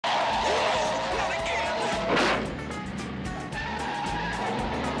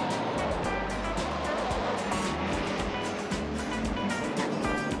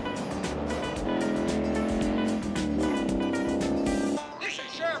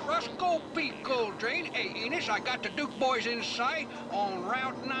Roscoe Peak Coal Train. Hey, Enos, I got the Duke boys in sight on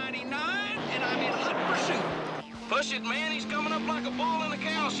Route 99, and I'm in hot pursuit. Push it, man. He's coming up like a bull in a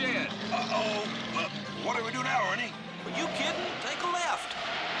cowshed. Uh-oh. What do we do now, Ernie? Are you kidding? Take a left.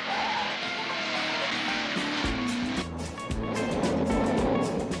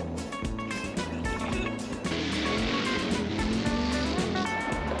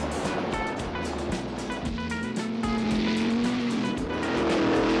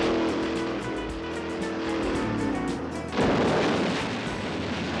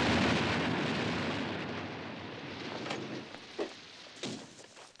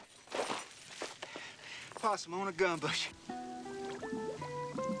 Possum on a gun bush.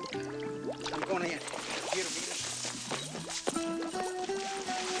 I'm going in. Get him, Enos.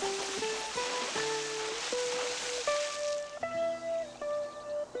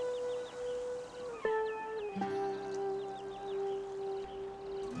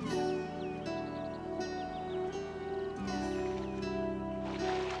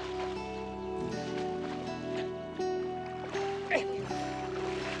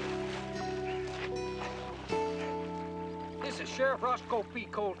 This is Sheriff Roscoe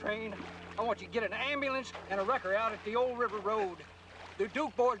Peak Coal Train. I want you to get an ambulance and a wrecker out at the old river road. The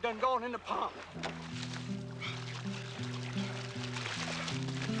Duke boys done gone in the pond.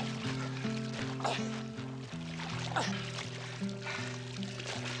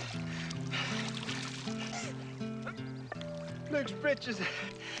 Luke's breeches,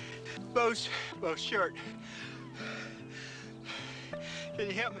 Bo's shirt. Can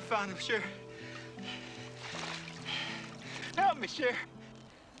you help me find him, Sheriff? Help me, Sheriff.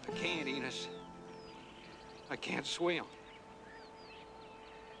 I can't, Enos. I can't swim.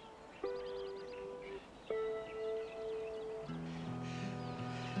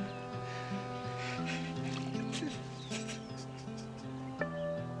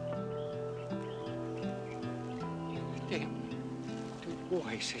 Damn. Two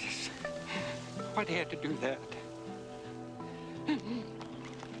boys. Why'd they have to do that?